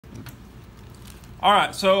All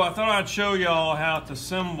right, so I thought I'd show y'all how to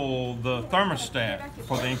assemble the thermostat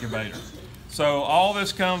for the incubator. So all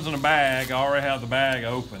this comes in a bag. I already have the bag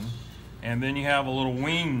open. And then you have a little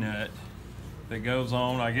wing nut that goes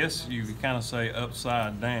on, I guess you could kind of say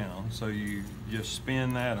upside down. So you just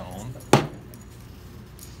spin that on,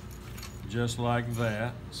 just like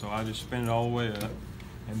that. So I just spin it all the way up.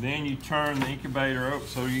 And then you turn the incubator up,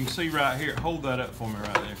 so you can see right here, hold that up for me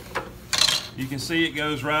right there. You can see it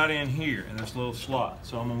goes right in here in this little slot.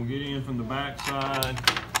 So I'm gonna get in from the back side,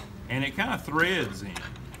 and it kind of threads in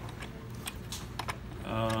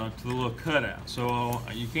to the little cutout. So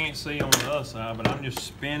you can't see on the other side, but I'm just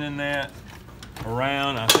spinning that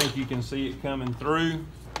around. I think you can see it coming through.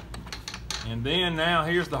 And then now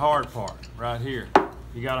here's the hard part right here.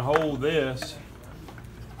 You gotta hold this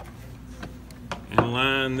and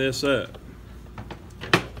line this up.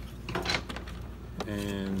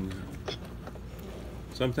 And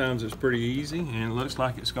sometimes it's pretty easy, and it looks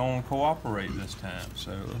like it's going to cooperate this time.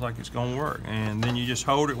 So it looks like it's going to work. And then you just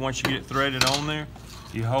hold it once you get it threaded on there.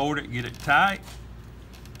 You hold it, get it tight,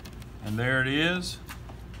 and there it is.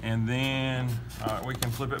 And then we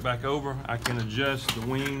can flip it back over. I can adjust the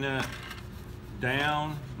wing nut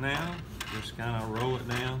down now. Just kind of roll it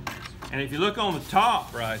down. And if you look on the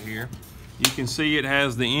top right here, you can see it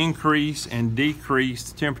has the increase and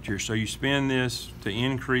decrease temperature. So you spin this to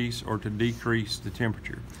increase or to decrease the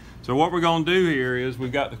temperature. So what we're gonna do here is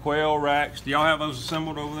we've got the quail racks. Do y'all have those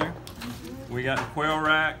assembled over there? We got the quail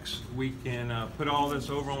racks. We can put all this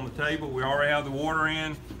over on the table. We already have the water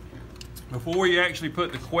in. Before you actually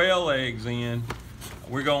put the quail eggs in,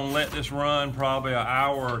 we're gonna let this run probably an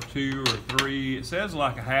hour or 2 or 3. It says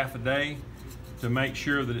like a half a day, to make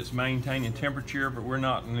sure that it's maintaining temperature, but we're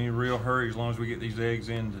not in any real hurry as long as we get these eggs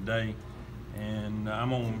in today. And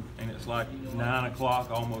and it's like 9 o'clock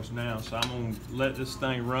almost now, so I'm gonna let this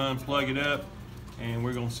thing run, plug it up, and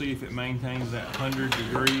we're gonna see if it maintains that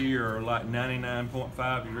 100-degree or like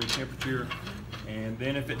 99.5-degree temperature. And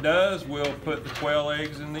then if it does, we'll put the quail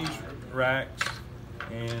eggs in these racks,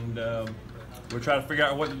 and we'll try to figure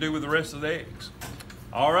out what to do with the rest of the eggs.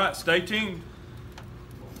 All right, stay tuned.